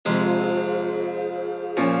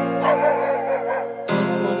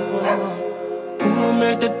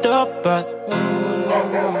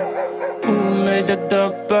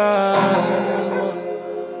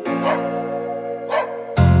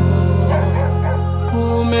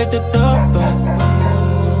made it up?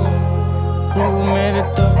 Who made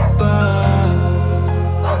it up?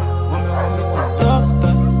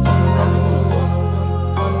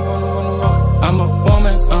 I'm a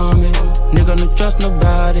woman army, nigga don't trust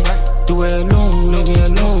nobody. Do it alone, leave me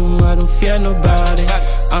alone, I don't fear nobody.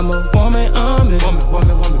 I'm a woman army, I'm a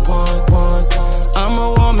woman army,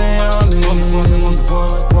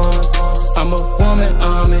 I'm a woman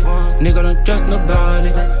army, nigga don't trust nobody.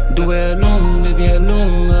 Do it alone, leave me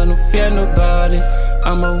alone, I don't fear nobody.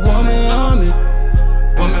 I'm a woman army,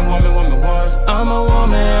 I'm a woman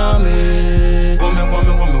army,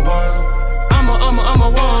 I'm a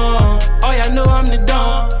one. Oh yeah, know I'm the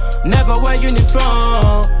dawn. Never wear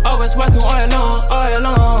uniform. Always working all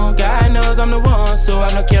alone. God knows I'm the one, so I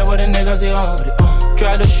don't care what the niggas they on.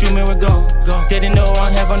 Try to shoot me, we're gone. They didn't know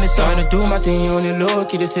I'm heaven on the side. I do my thing on the low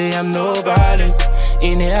key, they say I'm nobody.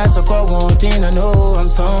 In the ass I call one thing, I know I'm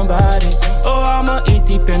somebody. Oh, I'm a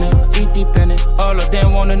independent. All of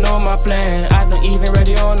them wanna know my plan. I don't even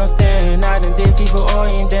ready understand. I done did people all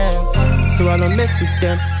in them, so I don't mess with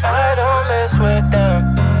them. I don't mess with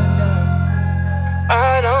them.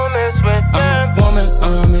 I don't mess with them. I'm a woman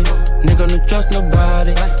army, nigga don't trust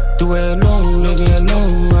nobody. Do it alone, leave me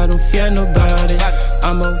alone, I don't fear nobody.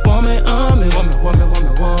 I'm a woman army, I'm a woman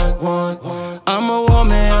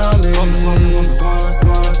army,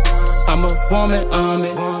 I'm a woman army,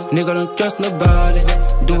 nigga don't trust nobody.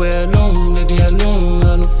 Do it alone, leave me alone, I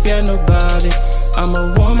don't fear nobody. I'm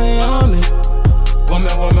a woman army, I'm a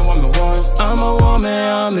woman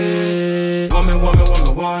army,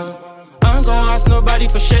 I ain't gon' ask nobody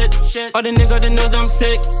for shit. All the niggas they know that I'm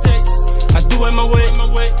sick. I do it my way.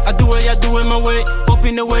 I do it my way.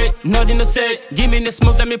 Open the way, nothing to say. Give me the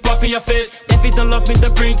smoke, let me pop in your face. If you don't love me,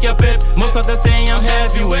 then bring your babe. Most of them saying I'm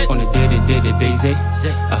heavyweight. On the day, busy.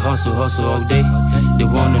 I hustle all day. They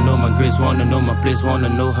wanna know my grace, wanna know my place, wanna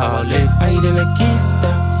know how I live. I eat them a gift,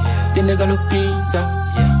 the nigga look pizza.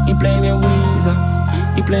 He play me Weezer,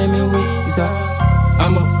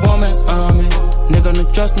 I'm a woman army, nigga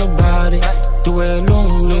don't trust nobody. Do it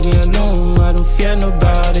alone, leave me alone, I don't fear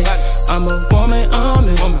nobody. I'm a woman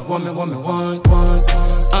army, I'm a woman army,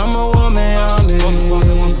 I'm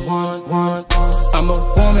a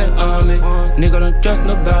woman army, nigga don't trust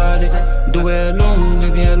nobody. Do it alone,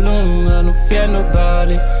 leave me alone, I don't fear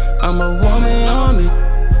nobody. I'm a woman army,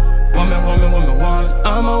 I'm a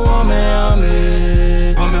woman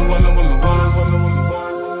army, woman.